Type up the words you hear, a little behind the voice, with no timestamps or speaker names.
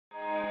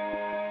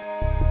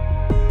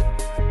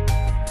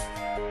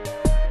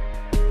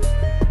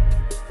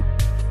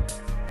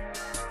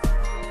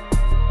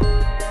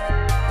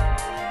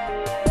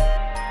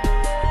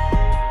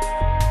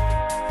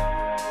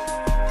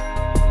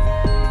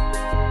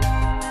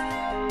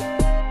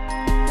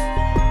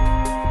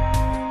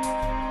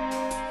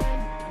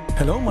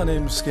Hello, my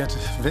name is Gerd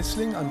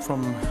Wessling. I'm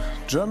from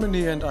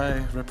Germany and I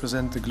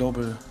represent the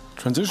global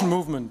transition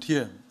movement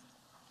here.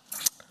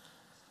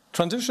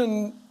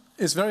 Transition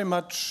is very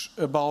much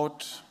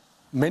about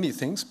many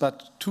things,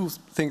 but two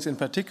things in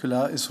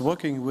particular is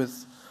working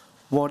with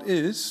what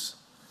is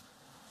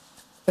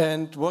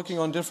and working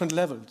on different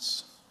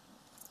levels.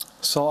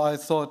 So I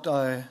thought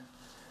I'd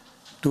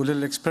do a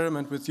little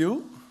experiment with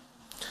you.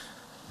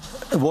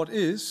 What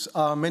is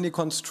are many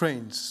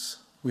constraints.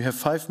 We have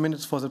 5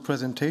 minutes for the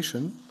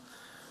presentation.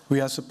 We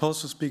are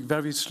supposed to speak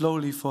very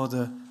slowly for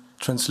the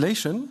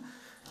translation,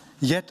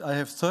 yet I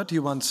have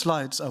 31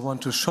 slides I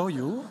want to show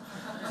you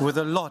with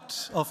a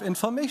lot of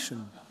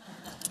information.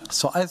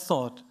 So I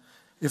thought,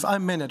 if I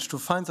manage to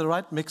find the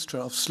right mixture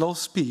of slow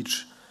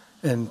speech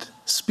and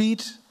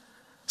speed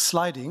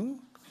sliding,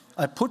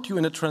 I put you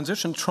in a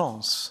transition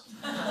trance,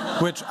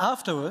 which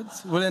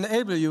afterwards will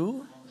enable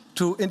you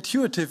to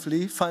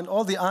intuitively find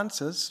all the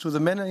answers to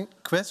the many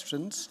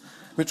questions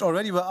which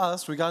already were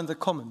asked regarding the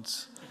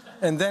comments.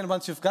 And then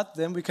once you've got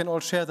them, we can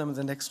all share them in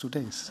the next 2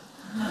 days.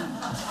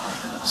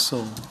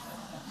 So.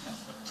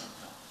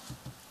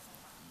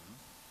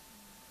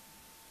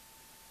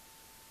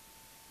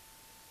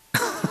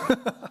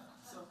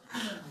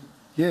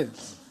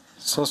 Yes.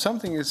 So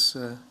something is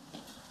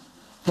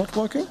not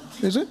working,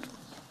 is it?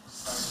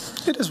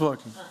 It is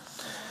working.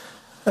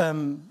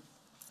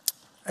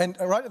 And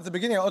right at the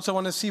beginning, I also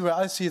want to see where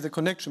I see the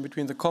connection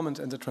between the Commons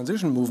and the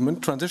transition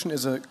movement. Transition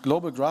is a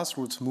global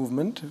grassroots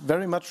movement,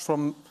 very much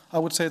from, I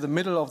would say, the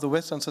middle of the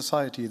Western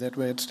society, that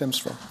way it stems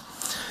from.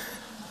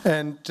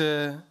 And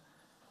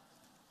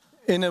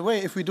in a way,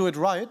 if we do it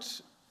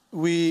right,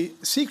 we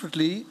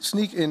secretly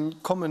sneak in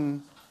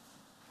common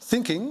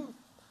thinking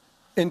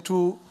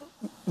into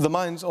the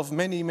minds of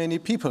many, many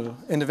people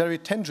in a very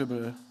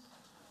tangible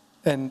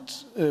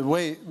and a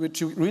way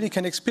which you really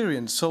can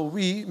experience. So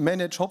we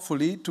manage,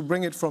 hopefully, to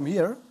bring it from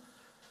here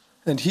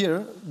and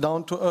here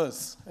down to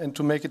earth and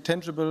to make it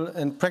tangible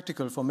and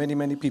practical for many,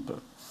 many people.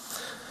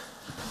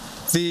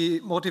 The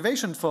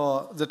motivation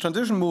for the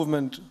transition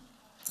movement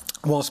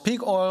was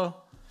peak oil,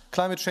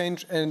 climate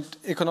change, and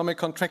economic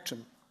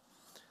contraction,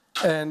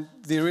 and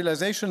the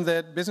realization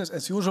that business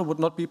as usual would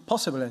not be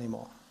possible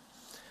anymore.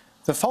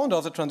 The founder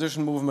of the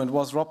transition movement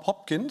was Rob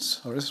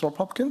Hopkins, or is Rob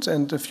Hopkins,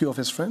 and a few of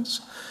his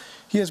friends.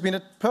 He has been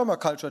a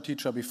permaculture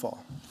teacher before.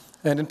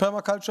 And in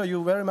permaculture,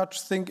 you very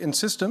much think in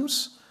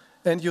systems,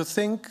 and you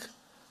think,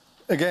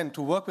 again,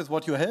 to work with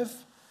what you have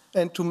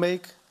and to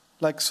make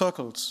like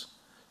circles,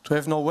 to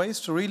have no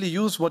waste, to really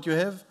use what you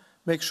have,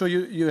 make sure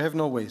you have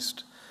no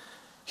waste.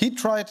 He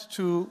tried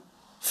to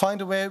find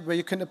a way where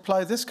you can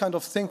apply this kind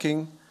of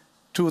thinking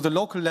to the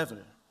local level.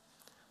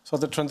 So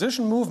the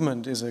transition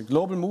movement is a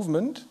global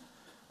movement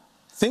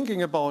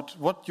thinking about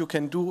what you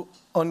can do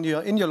in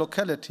your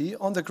locality,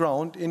 on the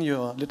ground, in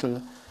your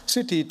little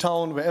city,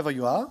 town, wherever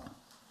you are.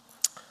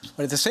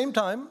 But at the same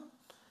time,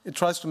 it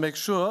tries to make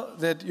sure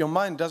that your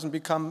mind doesn't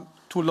become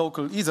too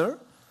local either,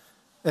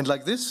 and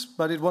like this,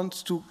 but it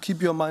wants to keep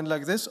your mind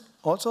like this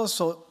also,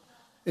 so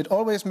it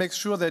always makes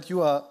sure that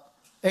you are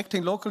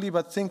acting locally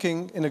but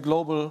thinking in a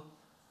global,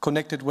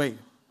 connected way.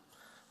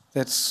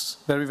 That's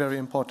very, very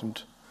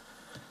important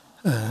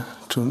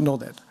to know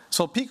that.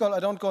 So peak oil, I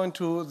don't go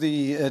into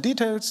the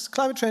details.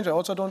 Climate change, I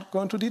also don't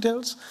go into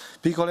details.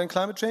 Peak oil and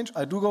climate change,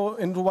 I do go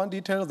into one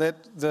detail, that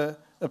the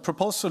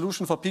proposed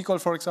solution for peak oil,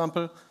 for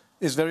example,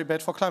 is very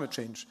bad for climate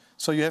change.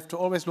 So you have to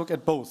always look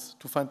at both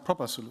to find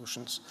proper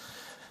solutions.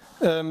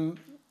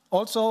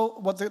 Also,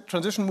 what the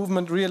transition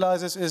movement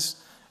realizes is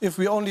if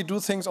we only do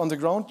things on the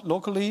ground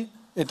locally,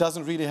 it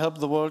doesn't really help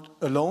the world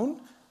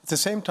alone. At the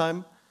same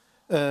time,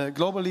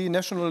 globally,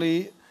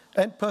 nationally,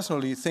 and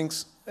personally,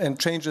 things and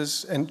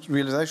changes and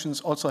realizations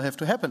also have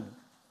to happen.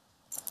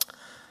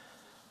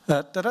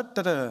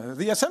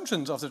 The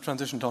assumptions of the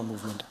transition town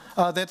movement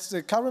are that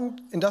the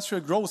current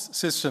industrial growth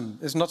system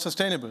is not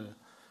sustainable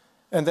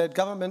and that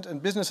government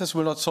and businesses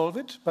will not solve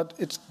it, but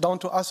it's down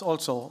to us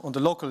also on the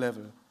local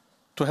level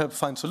to help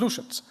find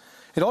solutions.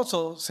 It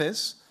also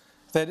says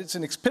that it's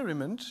an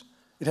experiment.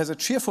 It has a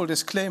cheerful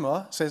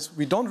disclaimer, says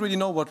we don't really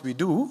know what we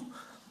do,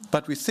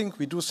 but we think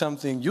we do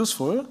something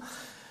useful.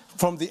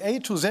 From the A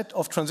to Z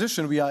of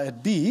transition, we are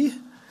at B,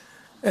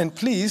 and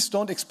please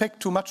don't expect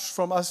too much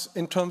from us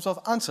in terms of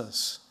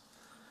answers.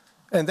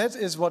 And that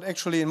is what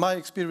actually, in my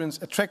experience,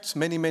 attracts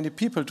many, many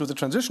people to the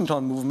transition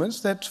town movements,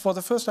 that for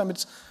the first time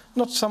it's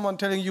not someone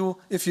telling you,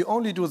 if you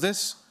only do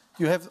this,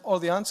 you have all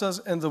the answers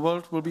and the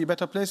world will be a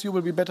better place, you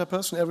will be a better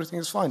person, everything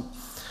is fine.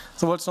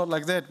 The world's not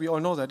like that, we all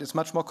know that, it's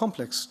much more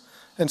complex.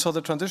 And so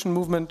the transition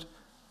movement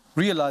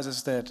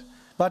realizes that.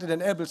 But it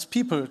enables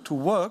people to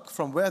work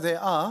from where they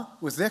are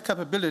with their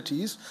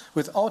capabilities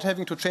without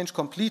having to change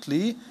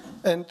completely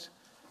and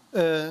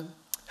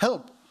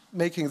help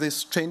making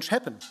this change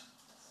happen.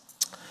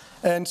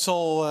 And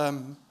so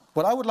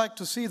what I would like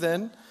to see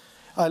then,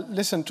 I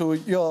listened to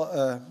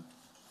your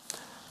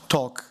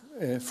talk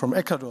from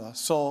Ecuador.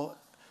 So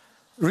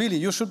really,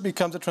 you should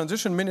become the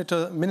transition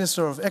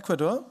minister of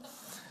Ecuador,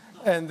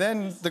 and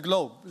then the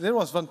globe. That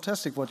was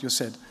fantastic what you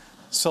said.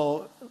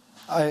 So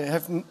I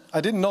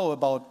didn't know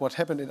about what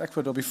happened in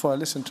Ecuador before I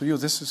listened to you.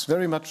 This is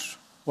very much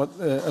what,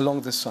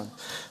 along this line.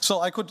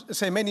 So I could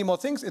say many more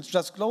things. It's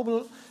just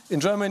global. In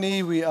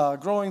Germany, we are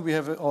growing. We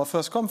have our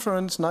first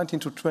conference,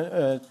 19th to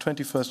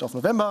 21st of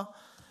November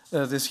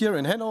this year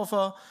in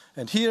Hanover.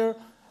 And here,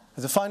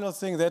 the final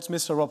thing, that's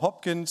Mr. Rob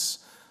Hopkins,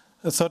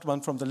 the third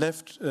one from the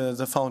left,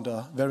 the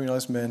founder, very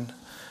nice man.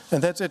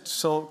 And that's it.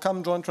 So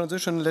come join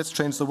Transition. Let's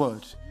change the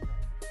world.